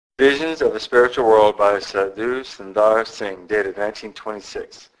Visions of the Spiritual World by Sadhu Sundar Singh, dated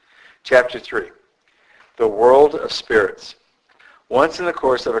 1926. Chapter 3. The World of Spirits. Once in the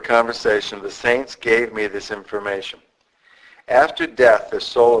course of a conversation, the saints gave me this information. After death, the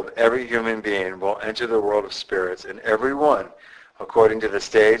soul of every human being will enter the world of spirits, and every one, according to the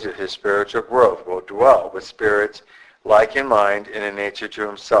stage of his spiritual growth, will dwell with spirits like in mind and in nature to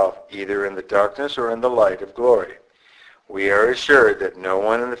himself, either in the darkness or in the light of glory. We are assured that no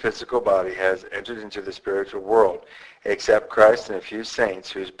one in the physical body has entered into the spiritual world except Christ and a few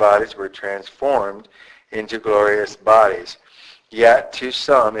saints whose bodies were transformed into glorious bodies. Yet to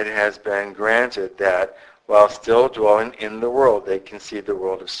some it has been granted that, while still dwelling in the world, they can see the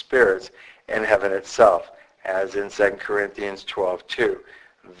world of spirits and heaven itself, as in 2 Corinthians 12:2,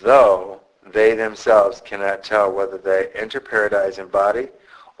 though they themselves cannot tell whether they enter paradise in body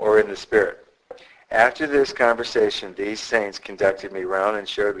or in the spirit. After this conversation, these saints conducted me round and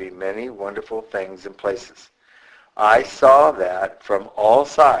showed me many wonderful things and places. I saw that from all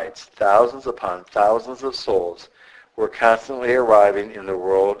sides, thousands upon thousands of souls were constantly arriving in the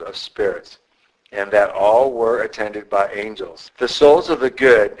world of spirits, and that all were attended by angels. The souls of the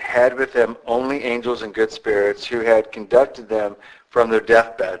good had with them only angels and good spirits who had conducted them from their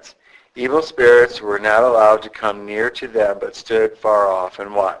deathbeds. Evil spirits were not allowed to come near to them, but stood far off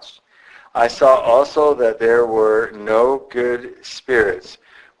and watched. I saw also that there were no good spirits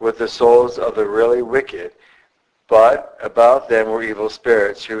with the souls of the really wicked, but about them were evil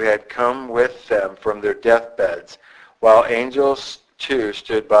spirits who had come with them from their deathbeds, while angels too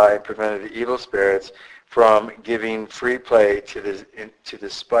stood by and prevented the evil spirits from giving free play to the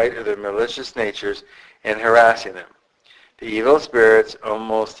spite of their malicious natures and harassing them. The evil spirits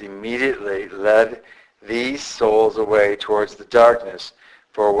almost immediately led these souls away towards the darkness,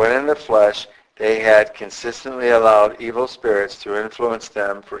 for when in the flesh they had consistently allowed evil spirits to influence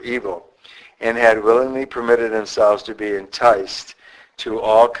them for evil, and had willingly permitted themselves to be enticed to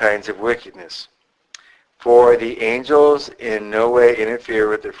all kinds of wickedness. For the angels in no way interfere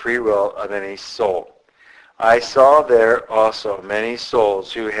with the free will of any soul. I saw there also many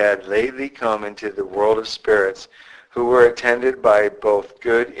souls who had lately come into the world of spirits, who were attended by both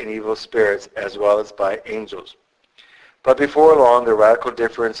good and evil spirits as well as by angels. But before long, the radical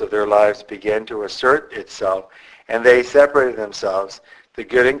difference of their lives began to assert itself, and they separated themselves, the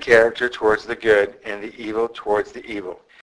good in character towards the good, and the evil towards the evil.